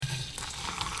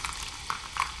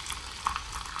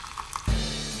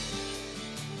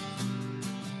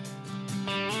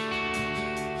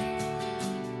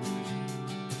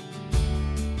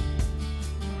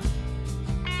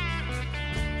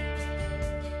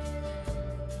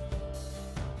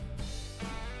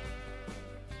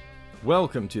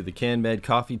Welcome to the CanMed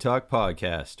Coffee Talk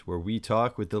podcast, where we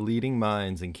talk with the leading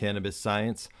minds in cannabis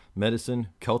science, medicine,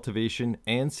 cultivation,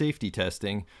 and safety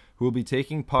testing who will be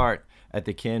taking part at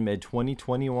the CanMed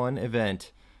 2021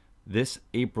 event this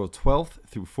April 12th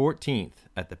through 14th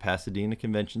at the Pasadena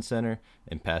Convention Center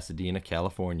in Pasadena,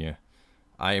 California.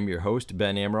 I am your host,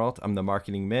 Ben Amirault. I'm the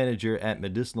marketing manager at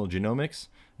Medicinal Genomics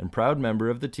and proud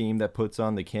member of the team that puts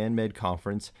on the CanMed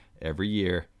conference every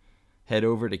year. Head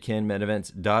over to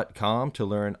canmedevents.com to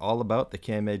learn all about the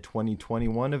CanMed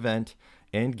 2021 event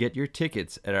and get your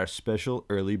tickets at our special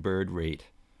early bird rate.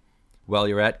 While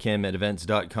you're at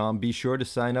canmedevents.com, be sure to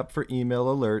sign up for email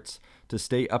alerts to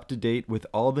stay up to date with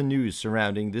all the news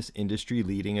surrounding this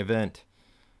industry-leading event.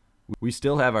 We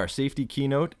still have our safety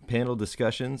keynote, panel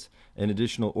discussions, and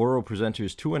additional oral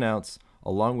presenters to announce,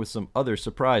 along with some other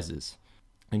surprises.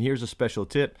 And here's a special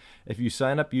tip. If you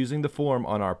sign up using the form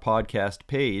on our podcast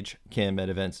page,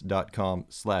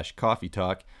 canmedevents.com/coffee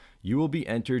talk, you will be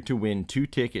entered to win 2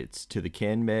 tickets to the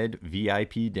CanMed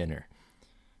VIP dinner.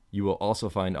 You will also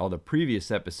find all the previous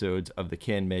episodes of the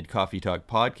CanMed Coffee Talk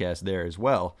podcast there as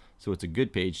well, so it's a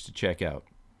good page to check out.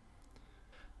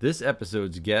 This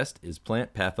episode's guest is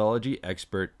plant pathology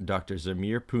expert Dr.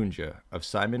 Zamir Punja of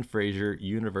Simon Fraser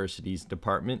University's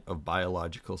Department of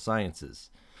Biological Sciences.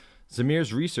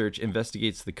 Zamir's research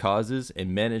investigates the causes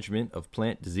and management of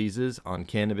plant diseases on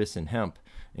cannabis and hemp,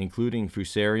 including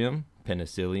Fusarium,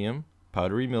 Penicillium,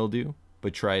 powdery mildew,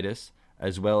 botrytis,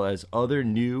 as well as other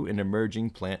new and emerging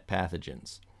plant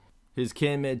pathogens. His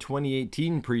CanMed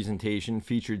 2018 presentation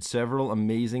featured several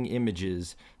amazing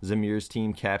images Zamir's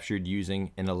team captured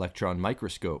using an electron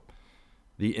microscope.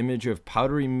 The image of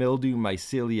powdery mildew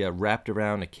mycelia wrapped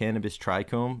around a cannabis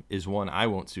trichome is one I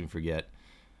won't soon forget.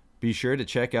 Be sure to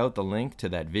check out the link to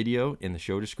that video in the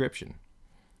show description.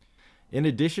 In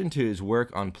addition to his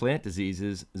work on plant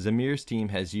diseases, Zamir's team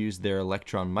has used their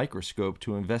electron microscope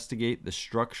to investigate the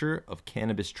structure of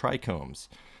cannabis trichomes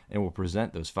and will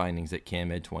present those findings at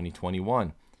CanMed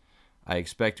 2021. I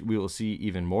expect we will see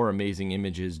even more amazing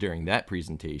images during that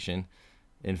presentation.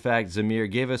 In fact, Zamir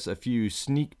gave us a few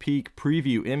sneak peek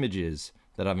preview images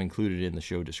that I've included in the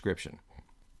show description.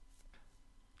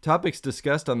 Topics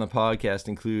discussed on the podcast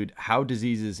include how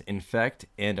diseases infect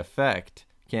and affect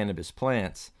cannabis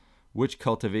plants, which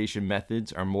cultivation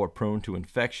methods are more prone to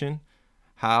infection,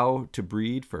 how to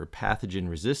breed for pathogen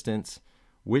resistance,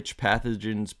 which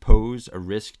pathogens pose a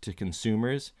risk to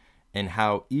consumers, and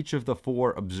how each of the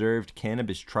 4 observed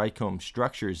cannabis trichome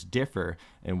structures differ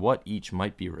and what each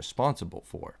might be responsible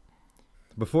for.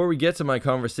 Before we get to my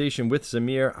conversation with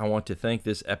Zamir, I want to thank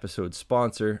this episode's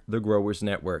sponsor, the Growers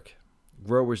Network.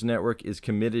 Growers Network is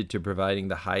committed to providing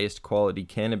the highest quality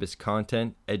cannabis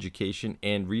content, education,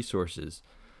 and resources.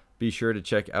 Be sure to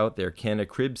check out their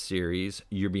CannaCrib series,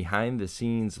 your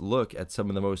behind-the-scenes look at some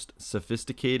of the most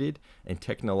sophisticated and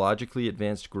technologically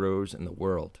advanced grows in the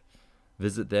world.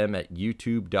 Visit them at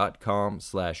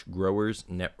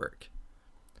youtube.com/growersnetwork.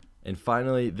 And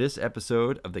finally, this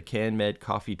episode of the CanMed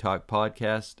Coffee Talk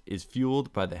podcast is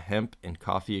fueled by the Hemp and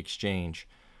Coffee Exchange.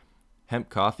 Hemp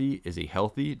coffee is a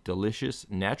healthy, delicious,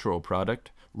 natural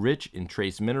product rich in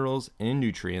trace minerals and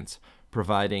nutrients,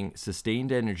 providing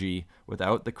sustained energy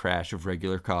without the crash of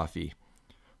regular coffee.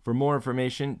 For more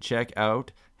information, check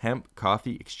out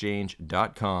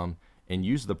hempcoffeeexchange.com and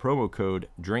use the promo code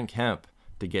DRINKHEMP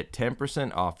to get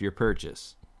 10% off your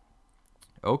purchase.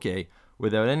 Okay,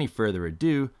 without any further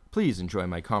ado, please enjoy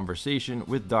my conversation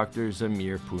with Dr.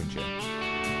 Zamir Punja.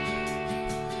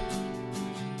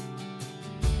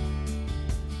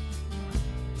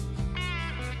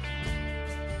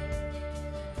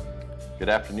 Good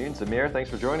afternoon, Zamir. Thanks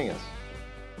for joining us.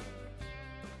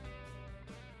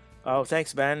 Oh,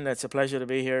 thanks, Ben. It's a pleasure to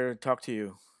be here and talk to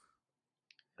you.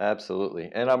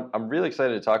 Absolutely. And I'm really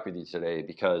excited to talk with you today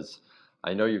because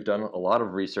I know you've done a lot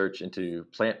of research into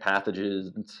plant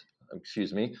pathogens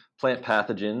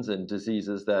and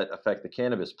diseases that affect the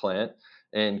cannabis plant.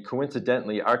 And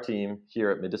coincidentally, our team here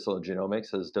at Medicinal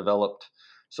Genomics has developed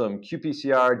some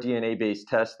qPCR DNA-based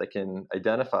tests that can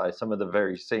identify some of the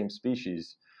very same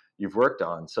species you've worked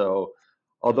on. So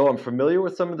although I'm familiar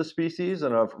with some of the species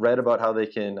and I've read about how they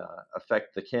can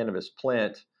affect the cannabis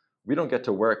plant, we don't get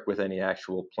to work with any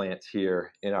actual plants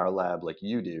here in our lab like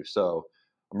you do. So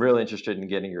I'm really interested in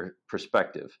getting your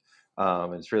perspective.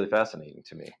 It's really fascinating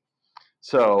to me.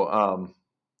 So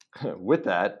with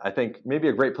that, I think maybe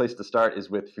a great place to start is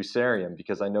with Fusarium,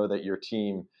 because I know that your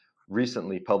team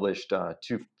recently published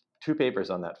two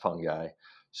papers on that fungi.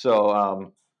 So I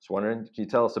was wondering, can you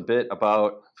tell us a bit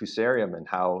about Fusarium and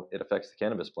how it affects the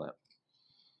cannabis plant?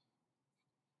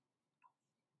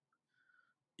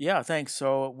 Yeah, thanks.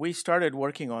 So we started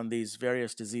working on these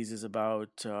various diseases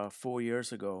about 4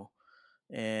 years ago.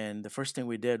 And the first thing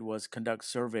we did was conduct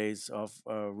surveys of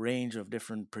a range of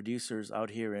different producers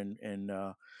out here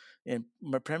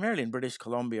primarily in British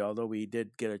Columbia, although we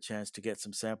did get a chance to get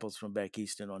some samples from back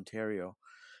east in Ontario.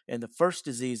 And the first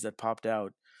disease that popped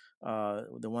out,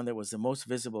 the one that was the most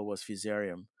visible, was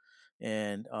Fusarium.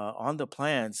 And on the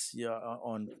plants, yeah,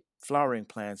 on flowering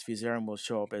plants, Fusarium will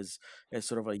show up as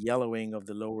sort of a yellowing of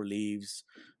the lower leaves,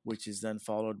 which is then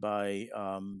followed by,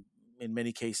 in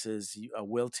many cases, a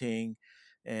wilting,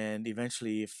 and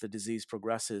eventually, if the disease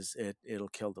progresses, it'll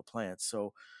kill the plant.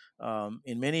 So,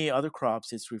 in many other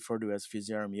crops, it's referred to as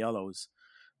Fusarium yellows.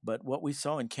 But what we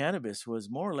saw in cannabis was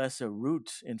more or less a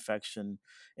root infection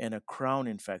and a crown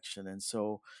infection. And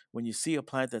so, when you see a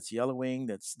plant that's yellowing,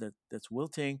 that's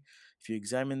wilting, if you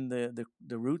examine the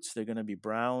roots, they're going to be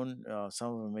brown.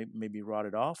 Some of them may be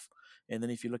rotted off. And then,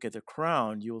 if you look at the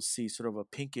crown, you'll see sort of a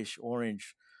pinkish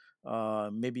orange,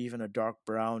 maybe even a dark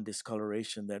brown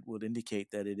discoloration that would indicate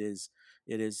that it is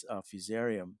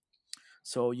Fusarium.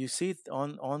 So you see it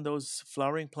on those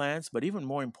flowering plants, but even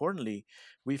more importantly,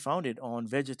 we found it on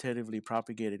vegetatively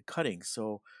propagated cuttings.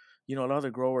 So, a lot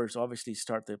of growers obviously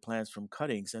start their plants from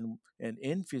cuttings, and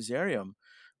in Fusarium,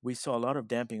 we saw a lot of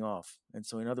damping off. And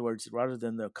so, in other words, rather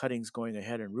than the cuttings going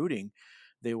ahead and rooting,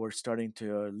 they were starting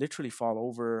to literally fall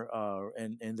over,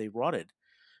 and they rotted.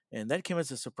 And that came as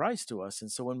a surprise to us.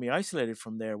 And so when we isolated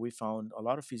from there, we found a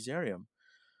lot of Fusarium.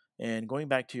 And going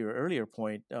back to your earlier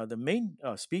point, the main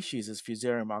species is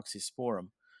Fusarium oxysporum,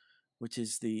 which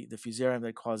is the Fusarium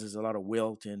that causes a lot of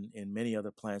wilt in many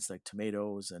other plants like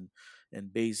tomatoes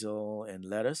and basil and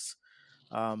lettuce.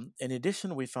 In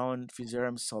addition, we found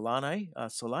Fusarium solanae.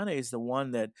 Solanae is the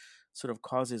one that sort of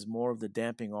causes more of the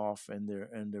damping off and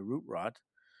the root rot.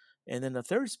 And then the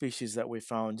third species that we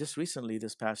found just recently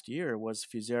this past year was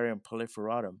Fusarium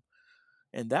proliferatum,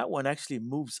 and that one actually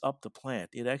moves up the plant.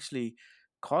 It actually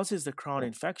causes the crown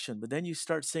infection, but then you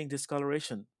start seeing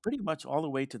discoloration pretty much all the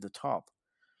way to the top.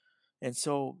 And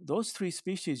so those three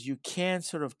species you can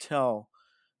sort of tell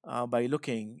by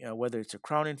looking whether it's a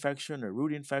crown infection or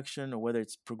root infection or whether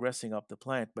it's progressing up the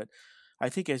plant. But I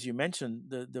think, as you mentioned,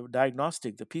 the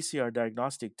PCR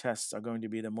diagnostic tests are going to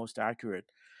be the most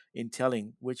accurate in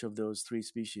telling which of those three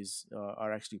species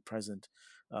are actually present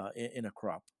in a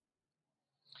crop.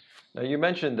 Now, you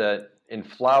mentioned that in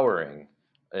flowering,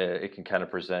 it can kind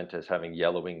of present as having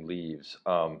yellowing leaves.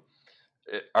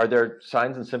 Are there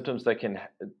signs and symptoms that can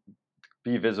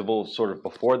be visible sort of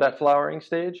before that flowering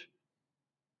stage?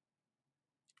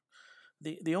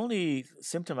 The only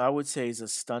symptom I would say is a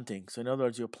stunting. So in other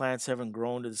words, your plants haven't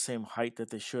grown to the same height that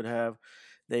they should have.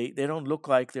 They don't look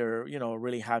like they're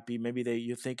really happy. Maybe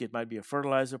you think it might be a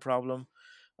fertilizer problem.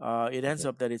 It ends Mhm.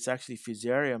 up that it's actually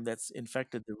Fusarium that's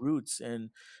infected the roots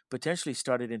and potentially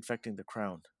started infecting the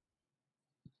crown.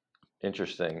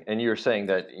 Interesting. And you're saying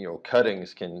that,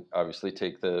 cuttings can obviously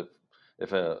take the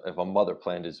if a mother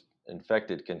plant is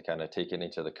infected, can kind of take it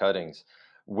into the cuttings.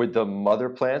 Would the mother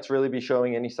plants really be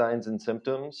showing any signs and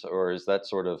symptoms, or is that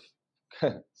sort of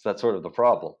is that sort of the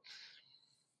problem?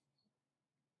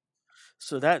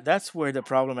 So that's where the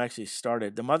problem actually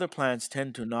started. The mother plants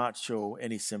tend to not show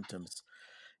any symptoms.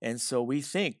 And so we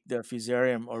think the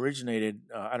Fusarium originated,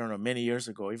 I don't know, many years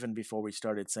ago, even before we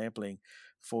started sampling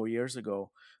 4 years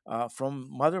ago, from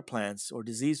mother plants or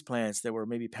diseased plants that were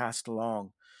maybe passed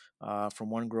along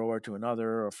from one grower to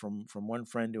another or from one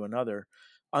friend to another,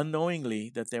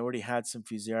 unknowingly that they already had some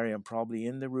Fusarium probably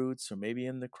in the roots or maybe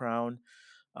in the crown.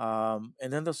 And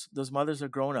then those mothers are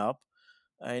grown up,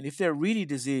 and if they're really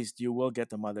diseased, you will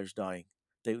get the mothers dying.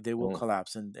 They will Mm.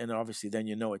 collapse, and obviously then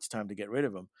it's time to get rid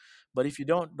of them. But if you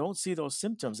don't see those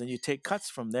symptoms and you take cuts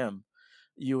from them,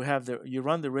 you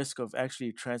run the risk of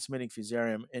actually transmitting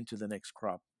Fusarium into the next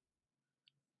crop.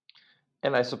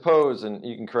 And I suppose, and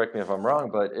you can correct me if I'm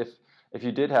wrong, but if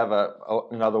you did have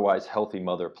an otherwise healthy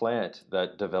mother plant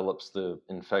that develops the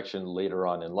infection later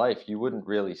on in life, you wouldn't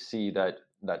really see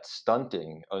that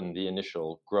stunting on the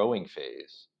initial growing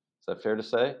phase. Is that fair to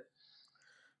say?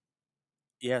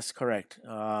 Yes, correct.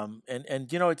 And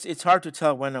it's hard to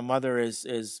tell when a mother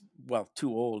is well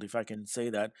too old, if I can say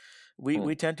that. We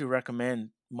Hmm. tend to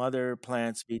recommend mother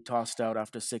plants be tossed out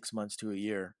after 6 months to a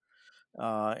year,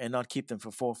 and not keep them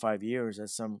for 4 or 5 years,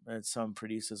 as some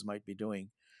producers might be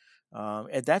doing.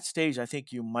 At that stage, I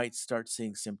think you might start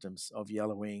seeing symptoms of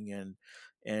yellowing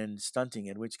and stunting.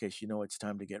 In which case, it's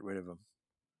time to get rid of them.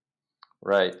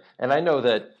 Right. And I know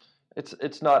that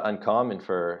it's not uncommon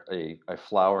for a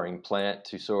flowering plant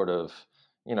to sort of,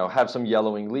 have some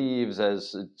yellowing leaves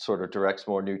as it sort of directs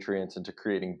more nutrients into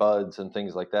creating buds and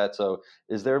things like that. So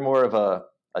is there more of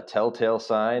a telltale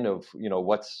sign of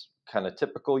what's kind of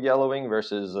typical yellowing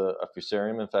versus a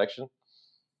fusarium infection?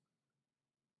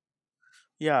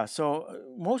 Yeah, so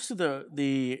most of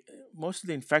the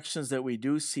infections that we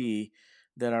do see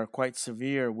that are quite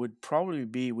severe would probably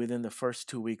be within the first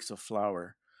 2 weeks of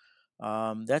flower.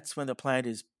 That's when the plant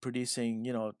is producing,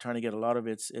 trying to get a lot of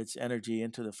its energy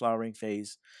into the flowering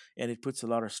phase, and it puts a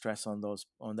lot of stress on those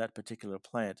on that particular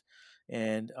plant,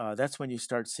 and that's when you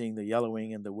start seeing the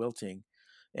yellowing and the wilting,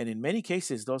 and in many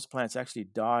cases, those plants actually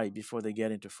die before they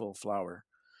get into full flower.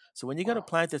 So when you got a Wow.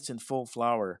 plant that's in full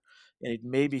flower and it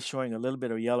may be showing a little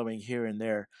bit of yellowing here and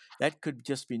there, that could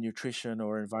just be nutrition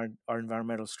or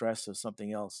environmental stress or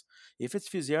something else. If it's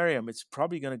fusarium, it's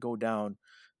probably going to go down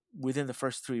within the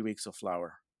first 3 weeks of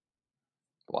flower.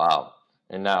 Wow.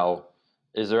 And now,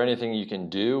 is there anything you can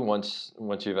do once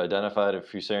you've identified a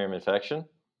fusarium infection?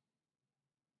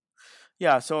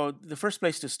 Yeah, so the first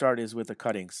place to start is with the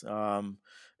cuttings.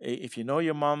 If you know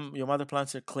your mother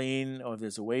plants are clean, or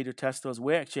there's a way to test those,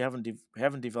 we actually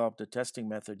haven't developed a testing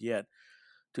method yet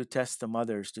to test the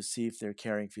mothers to see if they're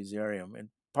carrying fusarium. And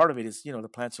part of it is, the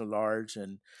plants are large,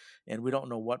 and we don't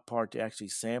know what part to actually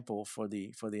sample for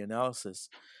the analysis.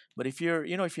 But if you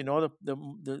know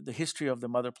the history of the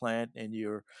mother plant, and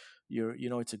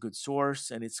it's a good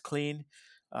source and it's clean,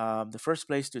 the first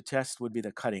place to test would be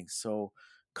the cuttings. So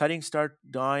cuttings start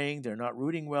dying, they're not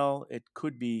rooting well. It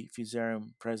could be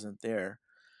fusarium present there.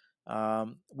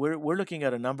 We're looking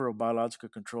at a number of biological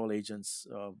control agents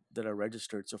that are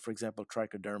registered. So, for example,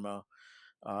 trichoderma,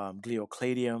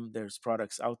 gliocladium. There's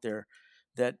products out there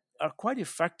that are quite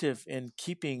effective in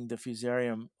keeping the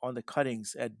fusarium on the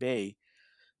cuttings at bay,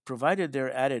 provided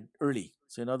they're added early.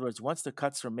 So, in other words, once the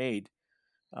cuts are made,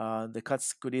 the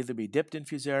cuts could either be dipped in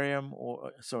fusarium,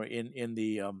 or sorry, in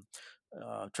the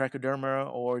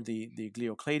trichoderma or the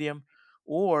gliocladium,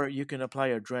 or you can apply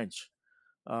a drench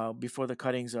before the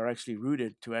cuttings are actually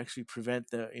rooted to actually prevent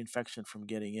the infection from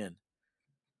getting in.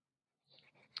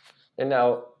 And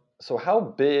now, so how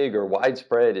big or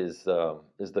widespread is the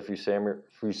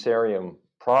fusarium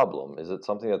problem? Is it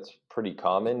something that's pretty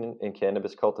common in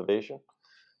cannabis cultivation?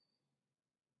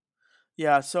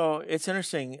 Yeah, so it's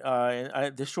interesting.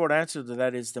 The short answer to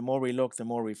that is the more we look, the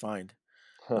more we find.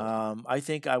 I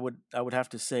think I would have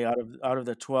to say out of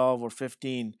the 12 or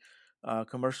 15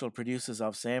 commercial producers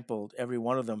I've sampled, every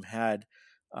one of them had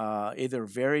either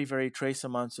very very trace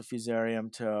amounts of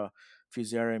fusarium to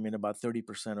fusarium in about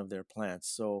 30% of their plants.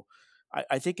 So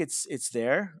I think it's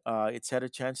there. It's had a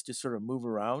chance to sort of move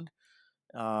around.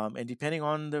 And depending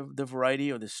on the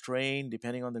variety or the strain,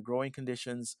 depending on the growing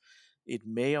conditions, it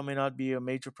may or may not be a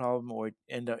major problem, or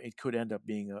it could end up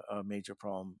being a major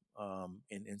problem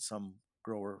in some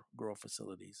grower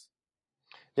facilities.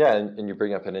 Yeah, and you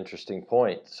bring up an interesting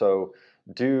point. So,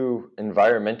 do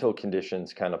environmental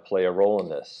conditions kind of play a role in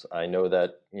this? I know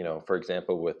that, for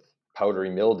example, with powdery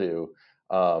mildew,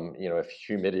 if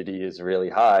humidity is really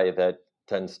high, that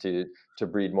tends to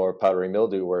breed more powdery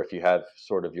mildew. Where if you have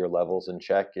sort of your levels in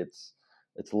check, it's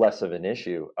less of an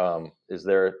issue. Is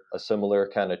there a similar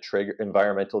kind of trigger,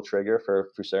 environmental trigger for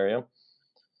fusarium?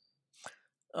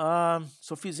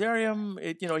 So fusarium,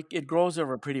 it grows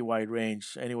over a pretty wide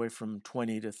range, anywhere from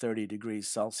 20 to 30 degrees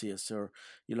Celsius, or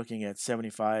you're looking at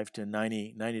 75 to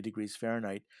 90 degrees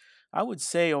Fahrenheit. I would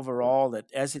say overall that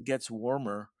as it gets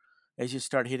warmer, as you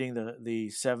start hitting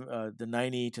the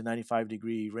 90 to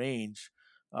 95-degree range,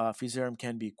 fusarium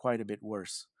can be quite a bit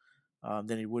worse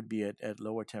than it would be at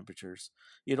lower temperatures.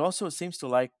 It also seems to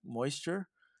like moisture,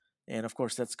 and of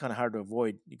course that's kind of hard to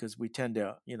avoid because we tend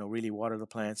to really water the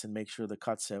plants and make sure the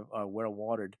cuts are well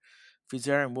watered.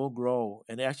 Fusarium will grow,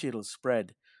 and actually it'll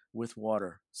spread with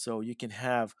water, so you can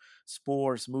have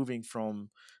spores moving from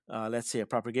let's say a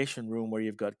propagation room where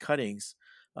you've got cuttings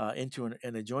into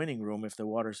an adjoining room. If the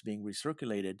water is being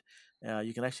recirculated,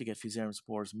 you can actually get fusarium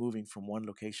spores moving from one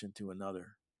location to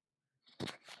another.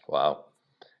 Wow.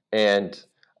 And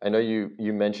I know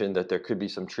you mentioned that there could be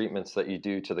some treatments that you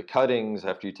do to the cuttings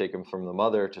after you take them from the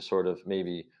mother to sort of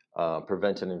maybe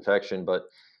prevent an infection. But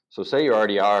so say you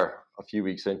already are a few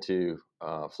weeks into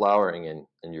flowering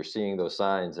and you're seeing those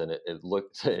signs and it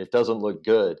looks it doesn't look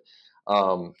good.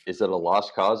 Is it a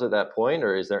lost cause at that point,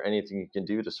 or is there anything you can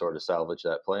do to sort of salvage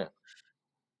that plant?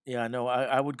 Yeah, no,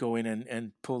 I would go in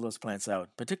and pull those plants out,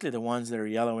 particularly the ones that are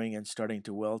yellowing and starting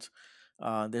to wilt.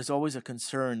 There's always a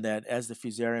concern that as the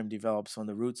fusarium develops on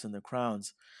the roots and the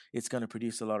crowns, it's going to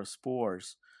produce a lot of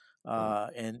spores.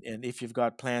 Mm. And if you've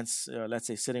got plants, let's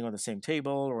say, sitting on the same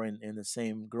table or in the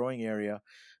same growing area,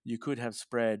 you could have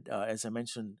spread, as I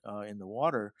mentioned, in the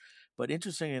water. But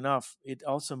interestingly enough, it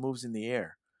also moves in the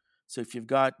air. So if you've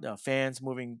got fans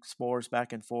moving spores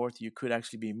back and forth, you could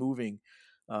actually be moving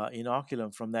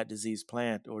inoculum from that diseased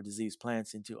plant or diseased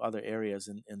plants into other areas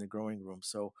in the growing room.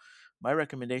 So my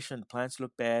recommendation: the plants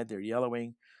look bad, they're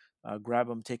yellowing, grab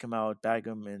them, take them out, bag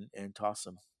them, and toss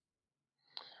them.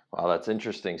 Wow, that's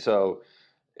interesting. So,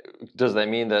 does that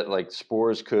mean that like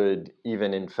spores could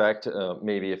even infect?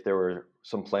 Maybe if there were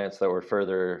some plants that were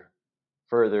further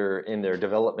in their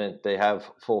development, they have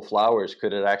full flowers.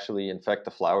 Could it actually infect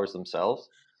the flowers themselves?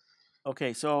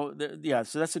 Okay, so yeah,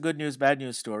 so that's a good news, bad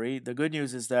news story. The good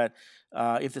news is that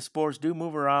if the spores do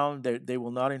move around, they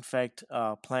will not infect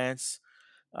plants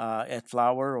at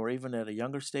flower or even at a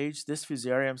younger stage. This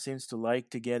fusarium seems to like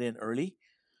to get in early,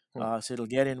 Hmm. so it'll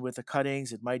get in with the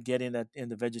cuttings. It might get in in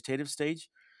the vegetative stage,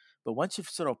 but once you've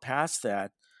sort of passed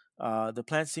that, the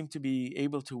plants seem to be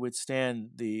able to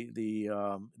withstand the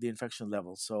infection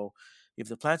level. So if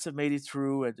the plants have made it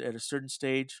through at a certain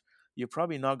stage, you're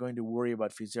probably not going to worry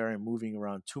about fusarium moving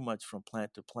around too much from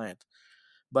plant to plant.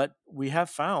 But we have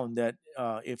found that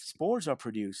if spores are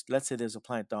produced, let's say there's a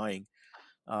plant dying,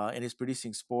 and is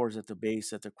producing spores at the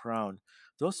base, at the crown.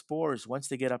 Those spores, once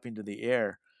they get up into the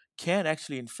air, can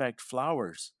actually infect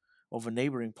flowers of a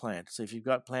neighboring plant. So if you've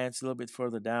got plants a little bit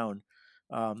further down,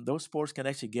 those spores can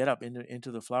actually get up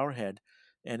into the flower head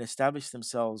and establish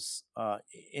themselves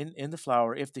in the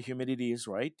flower if the humidity is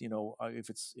right. If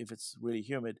it's really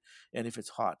humid and if it's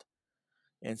hot.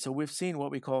 And so we've seen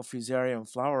what we call fusarium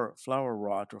flower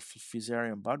rot or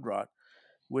fusarium bud rot,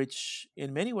 which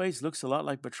in many ways looks a lot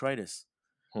like botrytis,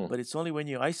 Hmm. but it's only when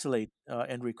you isolate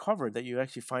and recover that you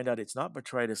actually find out it's not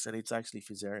botrytis and it's actually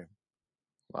fusarium.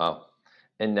 Wow.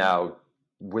 And now,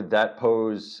 would that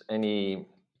pose any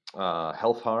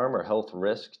health harm or health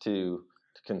risk to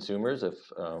consumers if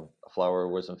a flower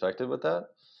was infected with that?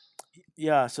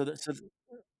 Yeah,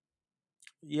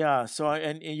 yeah,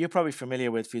 and you're probably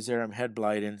familiar with fusarium head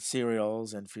blight in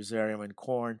cereals and fusarium in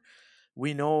corn.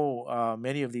 We know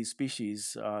many of these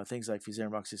species, things like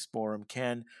Fusarium oxysporum,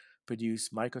 can produce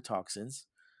mycotoxins,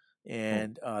 Hmm.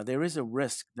 and there is a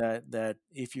risk that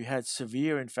if you had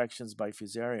severe infections by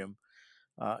Fusarium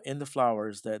in the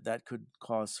flowers, that could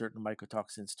cause certain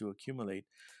mycotoxins to accumulate.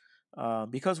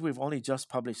 Because we've only just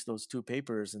published those two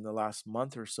papers in the last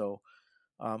month or so,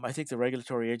 I think the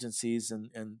regulatory agencies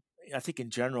and I think in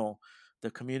general,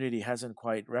 the community hasn't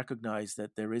quite recognized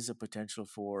that there is a potential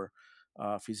for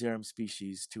Fusarium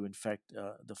species to infect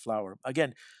the flower.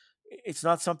 Again, it's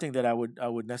not something that I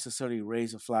would necessarily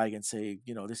raise a flag and say,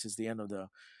 this is the end of the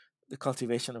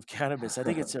cultivation of cannabis. I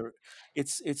think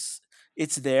it's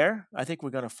it's there. I think we're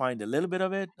going to find a little bit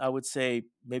of it. I would say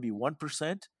maybe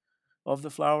 1% of the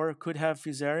flower could have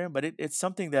fusarium, but it's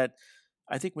something that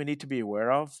I think we need to be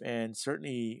aware of, and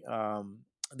certainly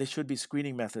there should be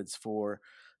screening methods for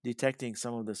detecting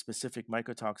some of the specific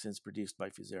mycotoxins produced by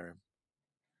fusarium.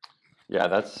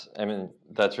 Yeah, I mean,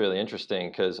 that's really interesting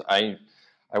because I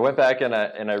went back and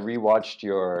I rewatched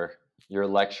your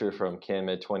lecture from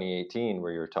CanMed 2018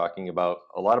 where you were talking about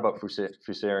a lot about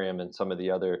fusarium and some of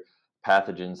the other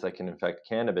pathogens that can infect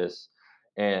cannabis.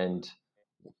 And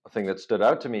a thing that stood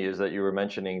out to me is that you were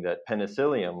mentioning that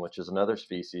penicillium, which is another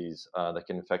species that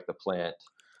can infect the plant,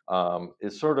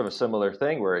 is sort of a similar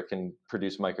thing where it can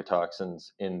produce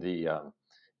mycotoxins in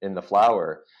the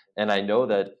flower. And I know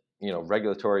that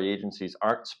regulatory agencies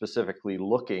aren't specifically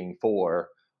looking for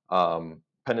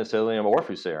penicillium or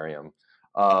fusarium.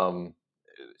 Um,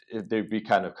 they'd be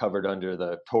kind of covered under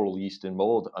the total yeast and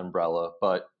mold umbrella,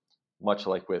 but much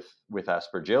like with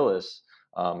aspergillus,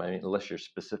 I mean, unless you're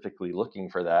specifically looking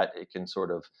for that, it can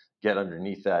sort of get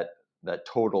underneath that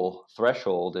total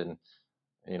threshold, and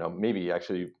maybe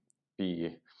actually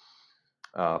be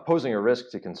posing a risk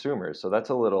to consumers. So that's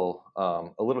a little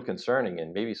concerning,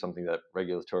 and maybe something that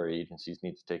regulatory agencies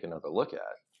need to take another look at.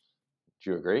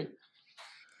 Do you agree?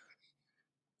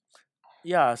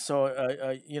 Yeah,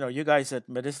 so you guys at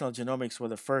Medicinal Genomics were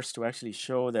the first to actually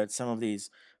show that some of these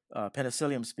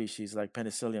penicillium species, like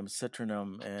Penicillium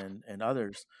citrinum and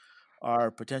others, are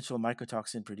potential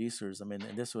mycotoxin producers. I mean,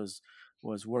 and this was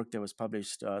work that was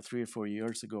published 3 or 4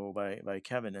 years ago by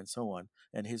Kevin and so on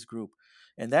and his group,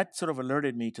 and that sort of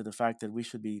alerted me to the fact that we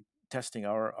should be testing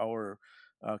our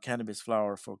cannabis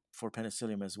flower for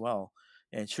penicillium as well.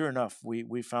 And sure enough,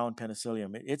 we found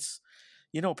penicillium. It's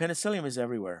penicillium is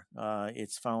everywhere.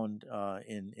 It's found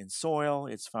in soil.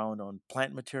 It's found on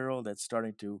plant material that's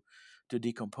starting to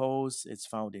decompose. It's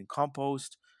found in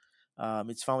compost.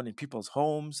 It's found in people's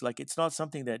homes. Like it's not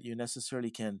something that you necessarily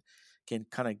can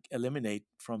kind of eliminate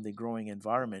from the growing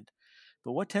environment.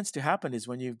 But what tends to happen is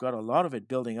when you've got a lot of it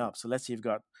building up. So let's say you've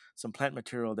got some plant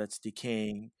material that's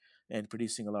decaying and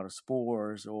producing a lot of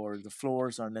spores, or the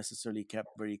floors aren't necessarily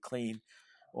kept very clean,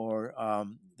 or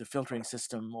the filtering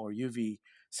system or UV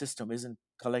system isn't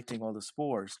collecting all the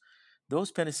spores,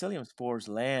 those penicillium spores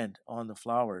land on the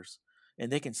flowers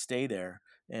and they can stay there.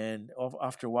 And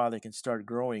after a while, they can start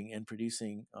growing and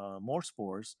producing more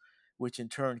spores, which in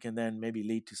turn can then maybe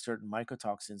lead to certain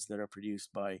mycotoxins that are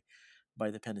produced by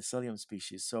the penicillium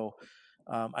species. So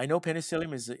I know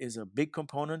penicillium is a big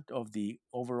component of the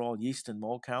overall yeast and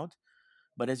mold count.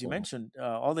 But as you Mhm. mentioned,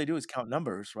 all they do is count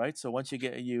numbers, right? So once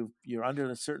you're under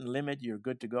a certain limit, you're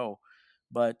good to go.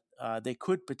 But they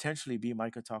could potentially be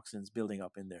mycotoxins building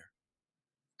up in there.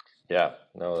 Yeah,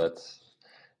 no,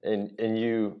 and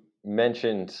you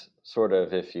mentioned sort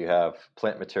of if you have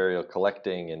plant material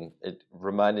collecting, and it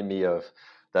reminded me of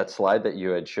that slide that you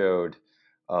had showed,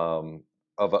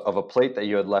 of a plate that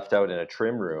you had left out in a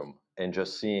trim room, and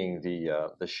just seeing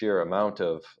the sheer amount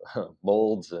of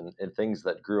molds and things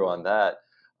that grew on that.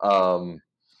 Um,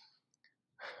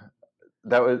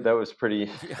 that was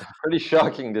pretty Yeah, pretty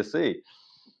shocking to see.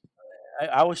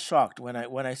 I was shocked when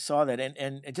I saw that.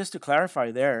 And just to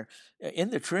clarify, there in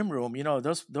the trim room,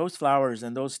 those flowers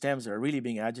and those stems are really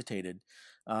being agitated.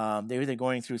 They're either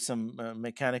going through some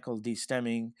mechanical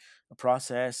destemming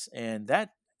process, and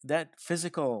that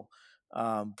physical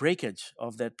breakage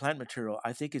of that plant material,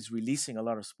 I think, is releasing a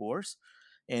lot of spores.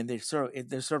 And they're sort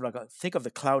of like think of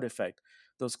the cloud effect.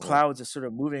 Those Yeah, clouds are sort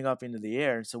of moving up into the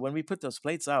air. So when we put those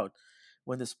plates out,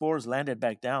 when the spores landed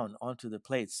back down onto the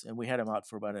plates, and we had them out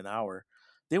for about an hour,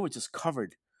 they were just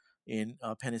covered in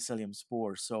penicillium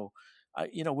spores. So,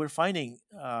 we're finding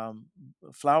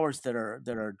flowers that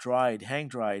are dried, hang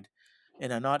dried,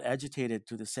 and are not agitated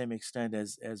to the same extent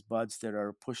as buds that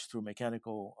are pushed through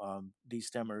mechanical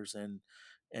destemmers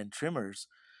and trimmers.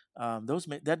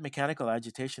 That mechanical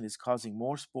agitation is causing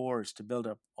more spores to build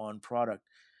up on product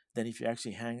than if you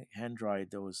actually hand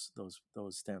dried those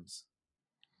stems.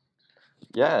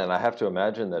 yeah, and I have to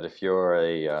imagine that if you're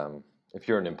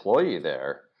an employee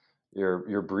there,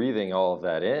 you're breathing all of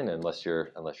that in, unless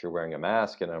you're wearing a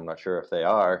mask, and I'm not sure if they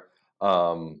are.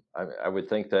 I would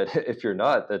think that if you're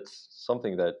not, that's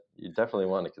something that you definitely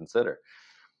want to consider.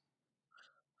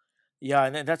 Yeah,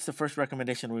 and that's the first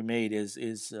recommendation we made is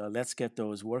let's get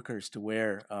those workers to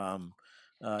wear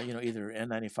either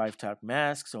N95 type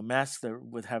masks, or masks that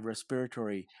would have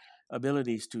respiratory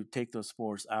abilities to take those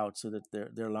spores out so that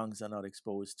their lungs are not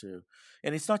exposed to.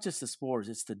 And it's not just the spores,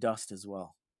 it's the dust as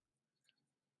well.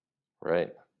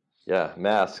 Right. Yeah,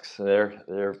 masks,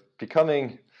 they're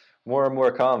becoming more and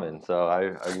more common, so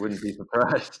I wouldn't be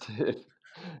surprised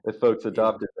if folks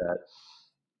Yeah, adopted that.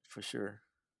 for sure.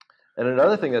 And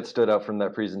another thing that stood out from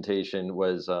that presentation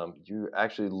was, you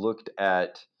actually looked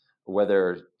at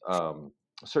whether,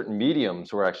 certain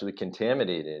mediums were actually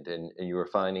contaminated, and you were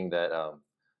finding that,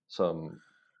 some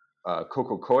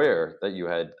coco coir that you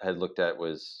had looked at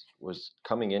was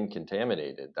coming in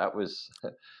contaminated. That was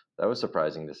that was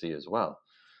surprising to see as well.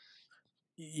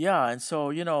 Yeah, and so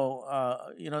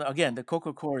again, the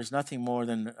coco coir is nothing more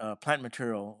than plant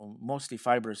material, mostly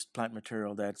fibrous plant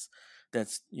material that's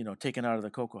taken out of the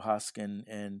cocoa husk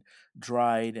and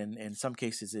dried, and in some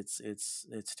cases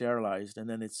it's sterilized, and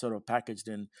then it's sort of packaged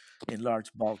in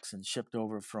large bulks and shipped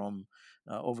over from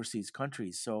overseas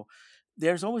countries. So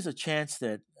there's always a chance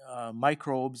that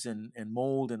microbes and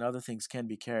mold and other things can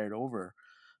be carried over.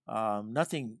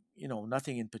 Nothing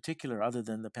in particular other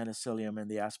than the penicillium and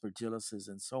the aspergilluses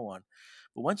and so on.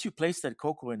 But once you place that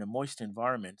cocoa in a moist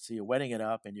environment, so you're wetting it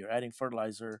up and you're adding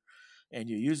fertilizer and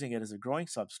you're using it as a growing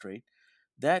substrate,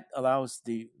 that allows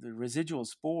the residual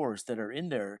spores that are in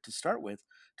there to start with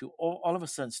to all of a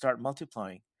sudden start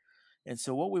multiplying. And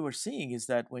so what we were seeing is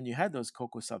that when you had those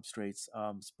cocoa substrates,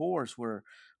 spores were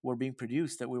being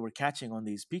produced that we were catching on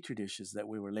these petri dishes that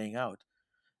we were laying out.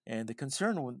 And the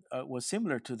concern was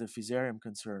similar to the Fusarium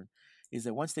concern, is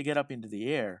that once they get up into the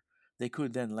air, they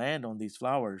could then land on these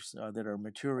flowers that are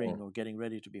maturing Mm, or getting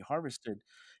ready to be harvested,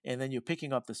 and then you're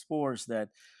picking up the spores that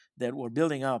were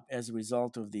building up as a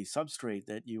result of the substrate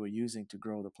that you were using to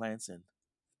grow the plants in.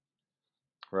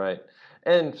 right.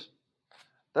 And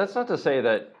that's not to say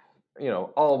that,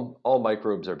 all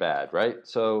microbes are bad, right?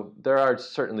 So there are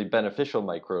certainly beneficial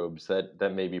microbes that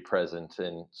may be present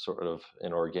in sort of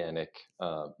an organic,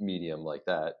 medium like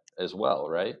that as well,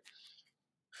 right?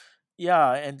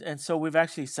 Yeah, and so we've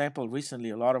actually sampled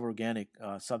recently a lot of organic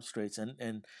substrates,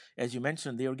 and as you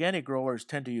mentioned, the organic growers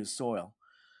tend to use soil.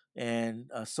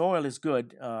 And soil is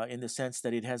good in the sense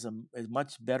that it has a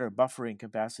much better buffering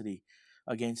capacity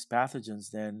against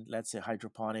pathogens than, let's say,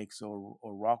 hydroponics or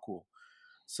rock wool.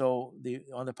 So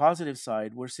on the positive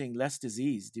side, we're seeing less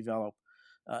disease develop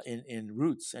in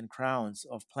roots and crowns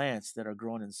of plants that are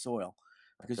grown in soil,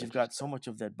 That's because you've got interesting. so much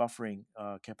of that buffering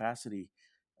capacity.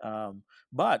 Um,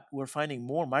 but we're finding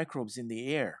more microbes in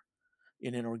the air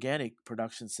in an organic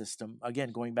production system.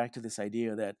 Again, going back to this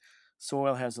idea that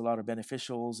soil has a lot of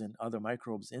beneficials and other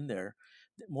microbes in there,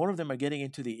 more of them are getting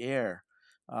into the air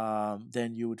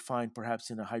than you would find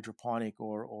perhaps in a hydroponic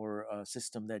or a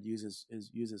system that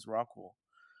uses rock wool.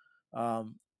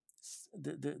 Um,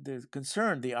 the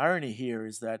concern, the irony here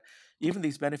is that even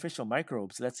these beneficial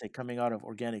microbes, let's say coming out of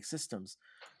organic systems,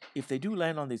 if they do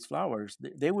land on these flowers,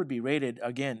 they would be rated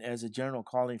again as a general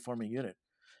colony forming unit,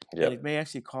 and it Yep. may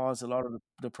actually cause a lot of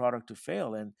the product to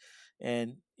fail. And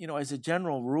as a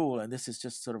general rule, and this is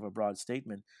just sort of a broad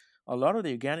statement, a lot of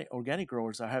the organic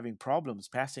growers are having problems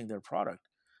passing their product,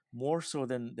 more so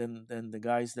than the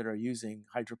guys that are using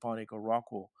hydroponic or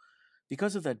rock wool,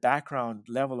 because of that background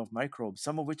level of microbes,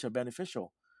 some of which are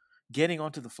beneficial, getting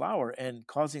onto the flower and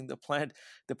causing the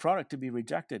product to be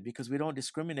rejected, because we don't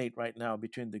discriminate right now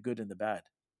between the good and the bad.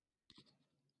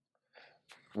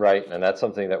 Right, and that's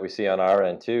something that we see on our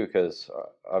end too, because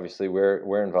obviously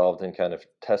we're involved in kind of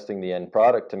testing the end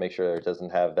product to make sure it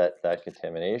doesn't have that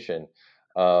contamination.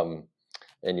 Um,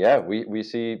 and yeah, we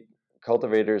see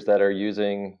cultivators that are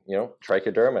using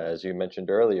trichoderma, as you mentioned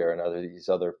earlier, and these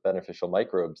other beneficial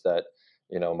microbes that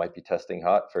might be testing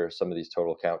hot for some of these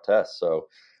total count tests. So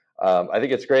I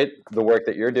think it's great the work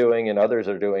that you're doing and others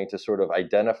are doing to sort of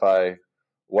identify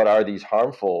what are these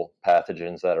harmful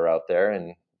pathogens that are out there,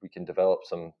 and we can develop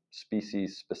some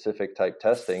species specific type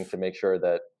testing to make sure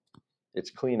that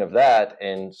it's clean of that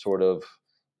and sort of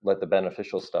let the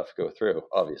beneficial stuff go through,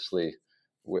 obviously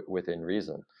within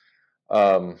reason.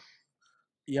 Um,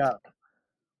 Yeah,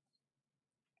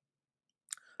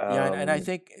 yeah, and I um,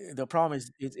 think the problem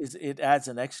is it adds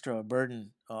an extra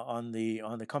burden on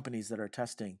the companies that are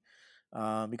testing,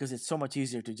 because it's so much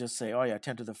easier to just say, oh yeah,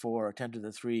 10 to the 4 or 10 to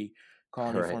the 3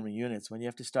 colony right. forming units. When you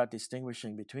have to start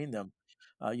distinguishing between them,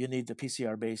 you need the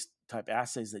PCR based type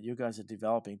assays that you guys are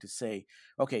developing to say,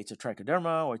 okay, it's a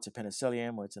trichoderma, or it's a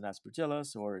penicillium, or it's an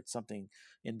aspergillus, or it's something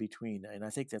in between. And I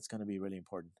think that's going to be really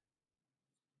important.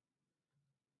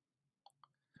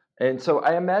 And so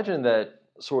I imagine that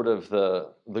sort of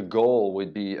the goal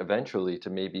would be eventually to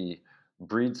maybe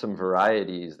breed some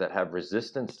varieties that have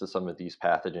resistance to some of these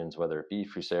pathogens, whether it be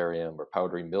fusarium or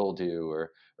powdery mildew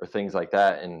or things like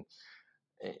that. And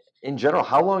in general,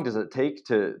 how long does it take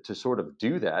to sort of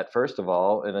do that, first of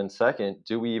all? And then second,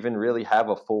 do we even really have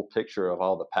a full picture of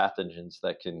all the pathogens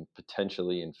that can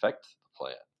potentially infect the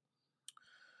plant?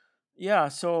 Yeah,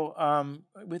 so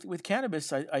with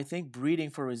cannabis, I think breeding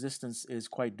for resistance is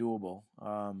quite doable,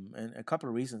 and a couple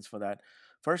of reasons for that.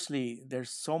 Firstly,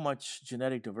 there's so much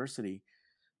genetic diversity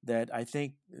that I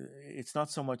think it's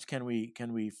not so much can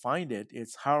we find it,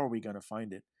 it's how are we going to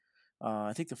find it.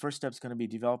 I think the first step is going to be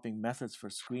developing methods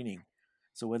for screening.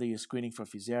 So whether you're screening for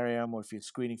fusarium or if you're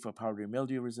screening for powdery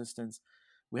mildew resistance,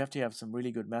 we have to have some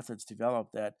really good methods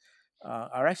developed that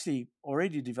are actually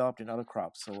already developed in other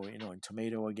crops. So in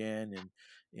tomato again,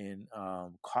 in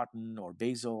cotton or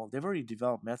basil, they've already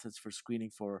developed methods for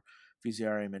screening for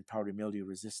fusarium and powdery mildew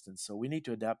resistance. So we need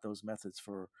to adapt those methods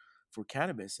for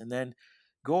cannabis, and then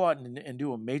go out and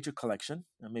do a major collection,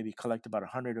 and maybe collect about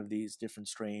 100 of these different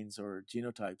strains or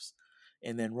genotypes,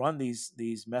 and then run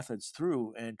these methods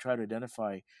through and try to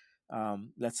identify,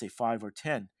 let's say 5 or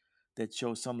 10 that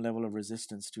show some level of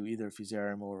resistance to either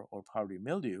fusarium or powdery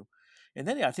mildew. And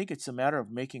then I think it's a matter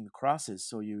of making the crosses.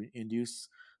 So you induce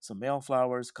some male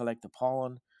flowers, collect the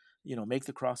pollen, make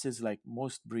the crosses like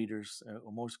most breeders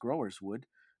or most growers would,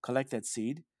 collect that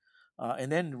seed,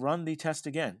 and then run the test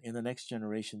again in the next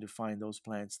generation to find those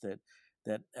plants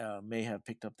that may have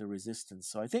picked up the resistance.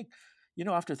 So I think,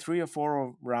 after 3 or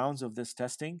 4 rounds of this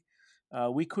testing,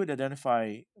 we could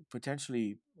identify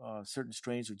potentially certain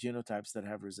strains or genotypes that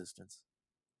have resistance.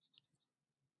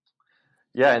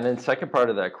 Yeah, and then second part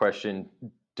of that question,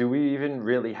 do we even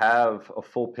really have a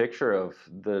full picture of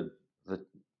the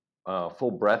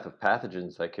full breadth of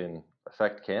pathogens that can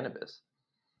affect cannabis?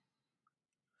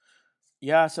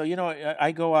 Yeah, so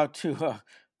I go out to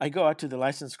I go out to the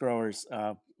licensed growers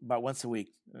about once a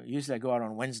week. Usually, I go out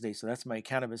on Wednesday, so that's my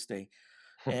cannabis day.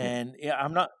 And yeah,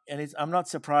 I'm not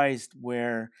surprised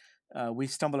where we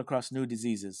stumble across new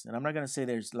diseases. And I'm not going to say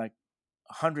there's like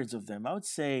hundreds of them. I would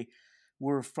say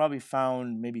we've probably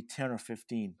found maybe 10 or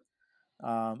 15.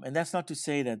 And that's not to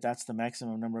say that that's the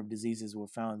maximum number of diseases we've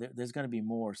found. There's going to be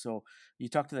more. So you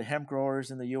talk to the hemp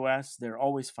growers in the U.S., they're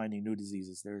always finding new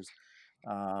diseases. There's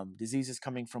Diseases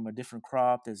coming from a different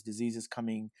crop. There's diseases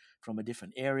coming from a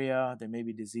different area. There may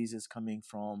be diseases coming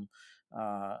from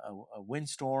a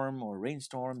windstorm or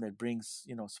rainstorm that brings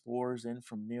spores in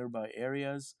from nearby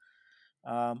areas.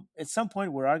 At some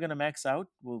point, we are going to max out.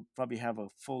 We'll probably have a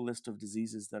full list of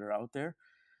diseases that are out there.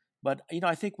 But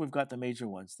I think we've got the major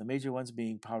ones. The major ones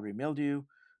being powdery mildew,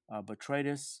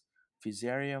 botrytis,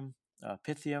 fusarium,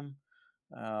 pythium,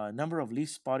 a number of leaf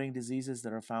spotting diseases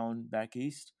that are found back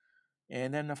east,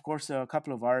 and then of course a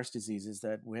couple of virus diseases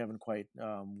that we haven't quite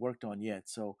worked on yet.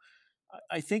 So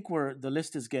I think the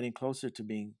list is getting closer to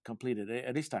being completed.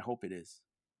 At least I hope it is.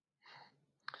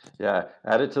 Yeah,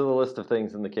 add it to the list of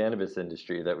things in the cannabis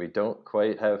industry that we don't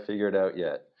quite have figured out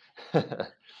yet. Yeah,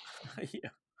 yeah.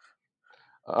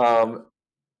 um,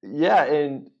 yeah,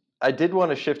 and I did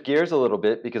want to shift gears a little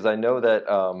bit because I know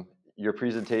that your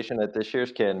presentation at this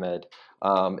year's CanMed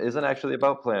isn't actually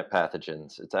about plant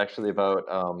pathogens. It's actually about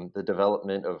the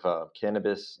development of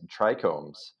cannabis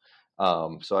trichomes.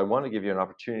 So I want to give you an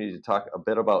opportunity to talk a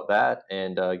bit about that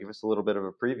and give us a little bit of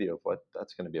a preview of what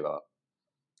that's going to be about.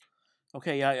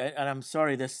 Okay, yeah, and I'm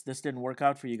sorry this didn't work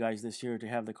out for you guys this year to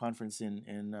have the conference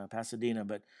in Pasadena,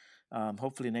 but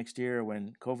hopefully next year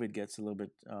when COVID gets a little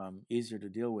bit easier to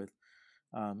deal with.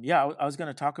 Yeah, I was going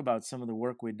to talk about some of the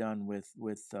work we've done with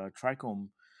trichome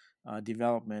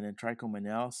development and trichome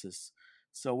analysis.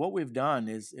 So what we've done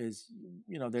is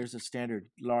there's a standard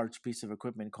large piece of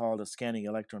equipment called a scanning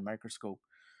electron microscope,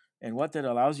 and what that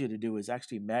allows you to do is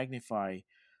actually magnify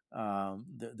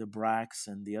the bracts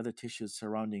and the other tissues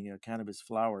surrounding a cannabis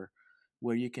flower,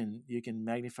 where you can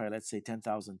magnify, let's say,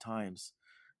 10,000 times,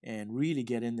 and really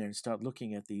get in there and start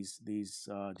looking at these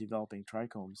developing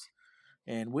trichomes.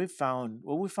 And we found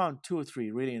two or three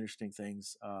really interesting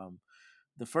things.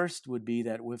 The first would be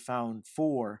that we found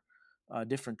four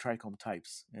different trichome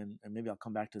types, and maybe I'll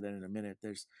come back to that in a minute.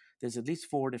 There's at least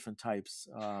four different types.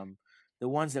 The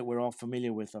ones that we're all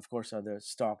familiar with, of course, are the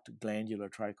stalked glandular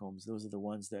trichomes. Those are the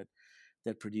ones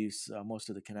that produce most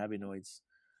of the cannabinoids.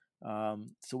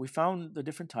 So we found the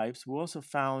different types. We also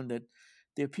found that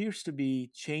there appears to be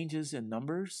changes in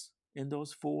numbers in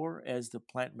those four as the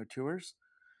plant matures.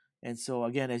 And so,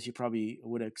 again, as you probably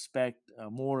would expect,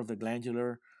 more of the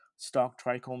glandular stalk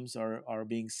trichomes are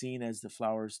being seen as the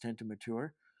flowers tend to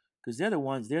mature, because they're the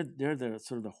ones they're the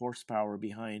sort of the horsepower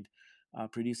behind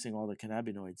producing all the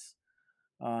cannabinoids.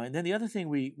 And then the other thing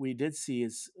we did see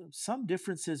is some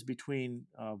differences between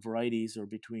varieties or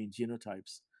between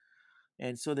genotypes.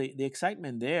 And so the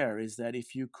excitement there is that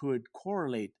if you could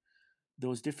correlate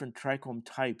those different trichome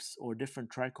types or different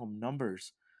trichome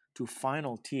numbers to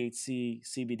final THC,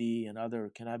 CBD, and other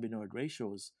cannabinoid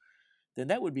ratios, then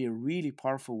that would be a really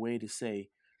powerful way to say,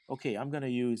 okay, I'm going to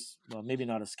use, well, maybe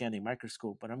not a scanning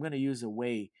microscope, but I'm going to use a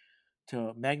way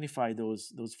to magnify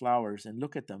those flowers and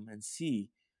look at them and see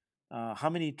how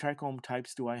many trichome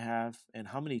types do I have and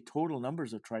how many total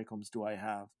numbers of trichomes do I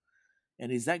have.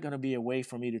 And is that going to be a way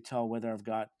for me to tell whether I've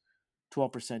got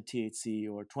 12% THC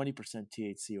or 20%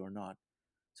 THC or not?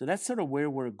 So that's sort of where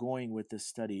we're going with this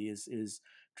study is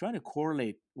trying to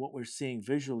correlate what we're seeing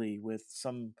visually with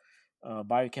some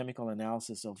biochemical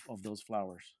analysis of those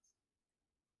flowers.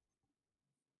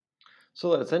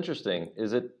 So that's interesting.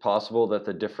 Is it possible that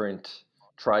the different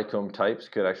trichome types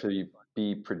could actually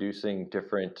be producing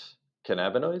different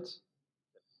cannabinoids?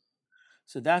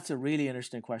 So that's a really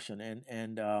interesting question,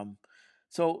 and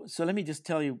so let me just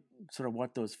tell you sort of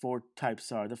what those four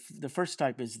types are. The first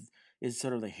type is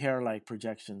sort of the hair-like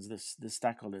projections, the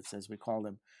stachylids as we call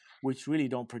them, which really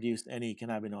don't produce any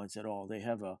cannabinoids at all. They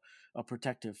have a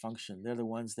protective function. They're the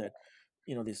ones that,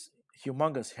 these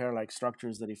humongous hair-like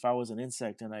structures that if I was an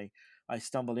insect and I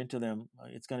stumbled into them,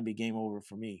 it's going to be game over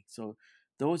for me. So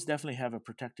those definitely have a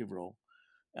protective role.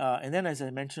 And then, as I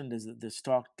mentioned, is the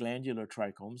stalked glandular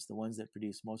trichomes, the ones that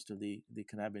produce most of the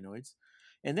cannabinoids.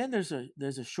 And then there's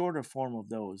a shorter form of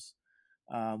those,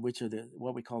 which are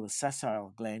what we call the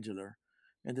sessile glandular.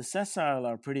 And the sessile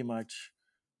are pretty much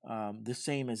the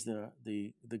same as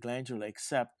the glandular,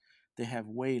 except they have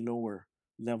way lower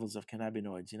levels of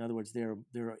cannabinoids. In other words, they're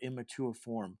an immature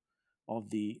form of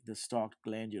the stalked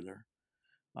glandular.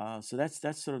 So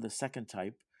that's sort of the second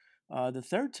type. The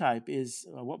third type is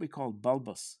what we call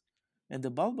bulbous, and the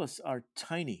bulbous are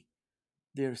tiny.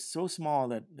 They're so small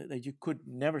that you could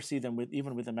never see them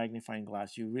even with a magnifying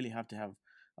glass. You really have to have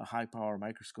a high power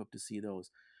microscope to see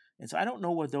those. And so I don't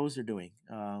know what those are doing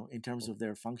in terms of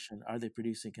their function. Are they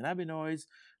producing cannabinoids?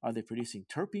 Are they producing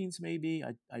terpenes? Maybe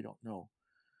I don't know.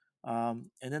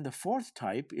 And then the fourth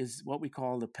type is what we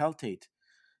call the peltate,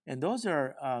 and those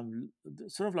are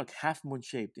sort of like half moon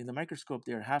shaped. In the microscope,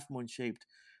 they're half moon shaped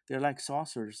They're like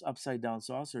saucers, upside down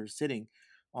saucers, sitting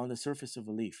on the surface of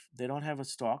a leaf. They don't have a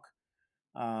stalk.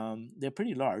 They're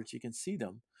pretty large. You can see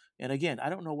them. And again, I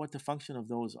don't know what the function of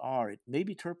those are. It may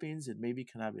be terpenes, it may be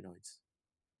cannabinoids.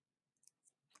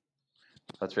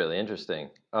 That's really interesting.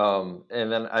 And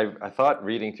then I thought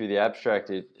reading through the abstract,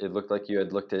 it looked like you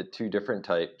had looked at two different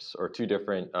types or two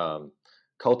different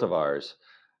cultivars.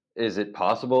 Is it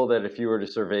possible that if you were to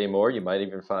survey more, you might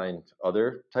even find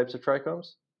other types of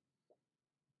trichomes?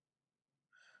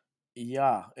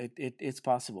 Yeah, it's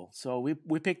possible. So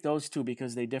we picked those two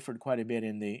because they differed quite a bit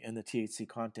in the THC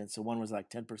content. So one was like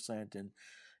 10%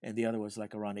 and the other was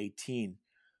like around 18.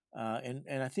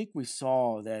 And I think we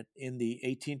saw that in the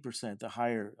 18%, the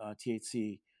higher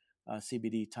THC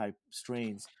CBD type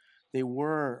strains, they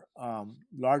were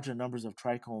larger numbers of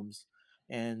trichomes,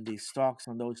 and the stalks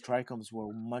on those trichomes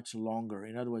were much longer.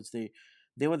 In other words, they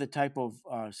were the type of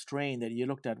strain that you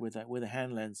looked at with a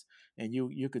hand lens, and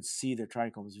you could see the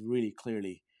trichomes really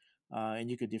clearly,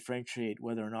 and you could differentiate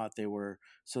whether or not they were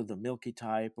sort of the milky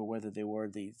type or whether they were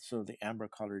the sort of the amber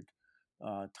colored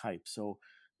type. So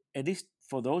at least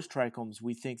for those trichomes,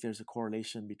 we think there's a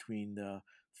correlation between the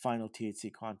final THC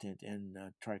content and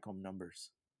trichome numbers.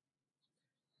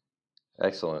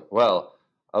 Excellent. Well,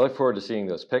 I look forward to seeing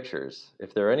those pictures.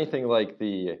 If they're anything like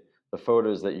the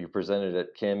photos that you presented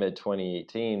at CanMed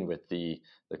 2018 with the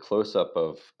close up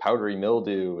of powdery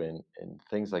mildew and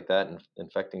things like that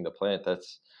infecting the plant,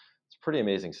 it's pretty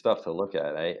amazing stuff to look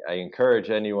at. I encourage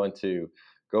anyone to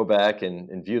go back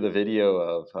and view the video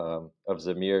of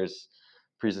Zamir's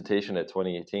presentation at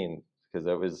 2018 because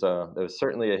that was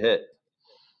certainly a hit.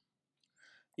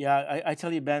 Yeah, I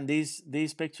tell you, Ben,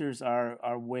 these pictures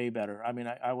are way better. I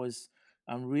mean,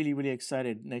 I'm really really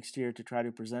excited next year to try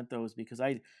to present those because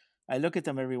I look at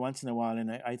them every once in a while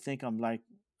and I think I'm like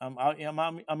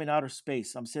I'm in outer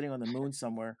space. I'm sitting on the moon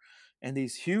somewhere, and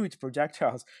these huge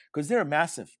projectiles because they're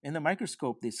massive in the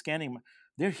microscope. The scanning,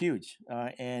 they're huge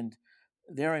and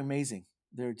they're amazing.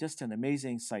 They're just an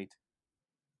amazing sight.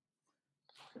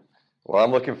 Well,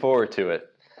 I'm looking forward to it.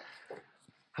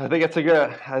 I think that's a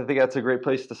great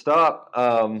place to stop.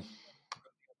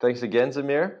 Thanks again,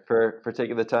 Zamir, for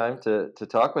taking the time to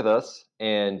talk with us,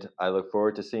 and I look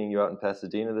forward to seeing you out in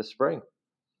Pasadena this spring.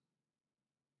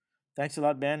 Thanks a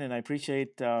lot, Ben, and I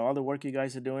appreciate all the work you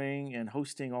guys are doing and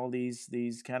hosting all these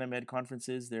CannaMed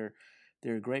conferences. They're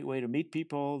a great way to meet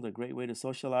people. They're a great way to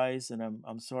socialize, and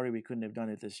I'm sorry we couldn't have done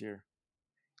it this year.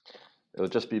 It'll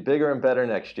just be bigger and better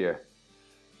next year.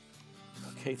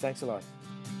 Okay, thanks a lot.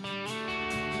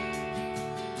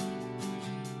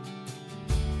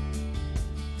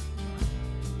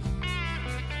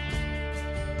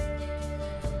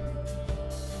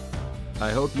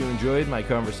 I hope you enjoyed my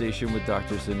conversation with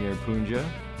Dr. Zamir Punja.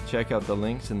 Check out the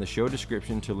links in the show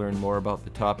description to learn more about the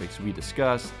topics we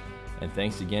discussed. And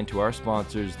thanks again to our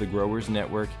sponsors, the Growers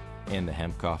Network and the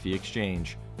Hemp Coffee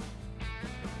Exchange.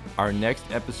 Our next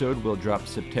episode will drop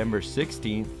September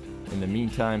 16th. In the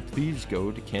meantime, please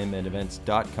go to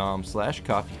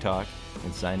canmedevents.com/coffee talk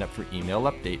and sign up for email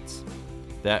updates.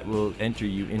 That will enter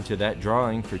you into that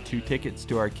drawing for 2 tickets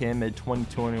to our CanMed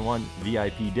 2021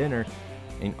 VIP dinner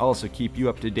and also keep you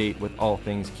up to date with all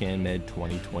things CanMed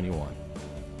 2021.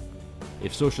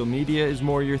 If social media is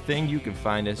more your thing, you can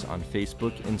find us on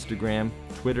Facebook, Instagram,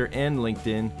 Twitter, and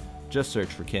LinkedIn. Just search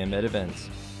for CanMed Events.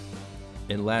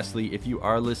 And lastly, if you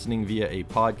are listening via a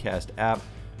podcast app,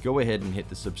 go ahead and hit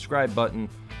the subscribe button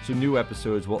so new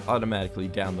episodes will automatically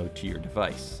download to your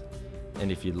device.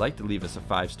 And if you'd like to leave us a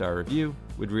 5-star review,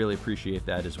 we'd really appreciate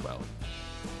that as well.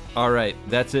 All right,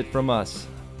 that's it from us.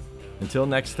 Until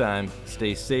next time,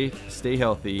 stay safe, stay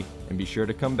healthy, and be sure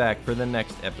to come back for the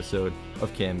next episode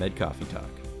of CanMed Coffee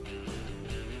Talk.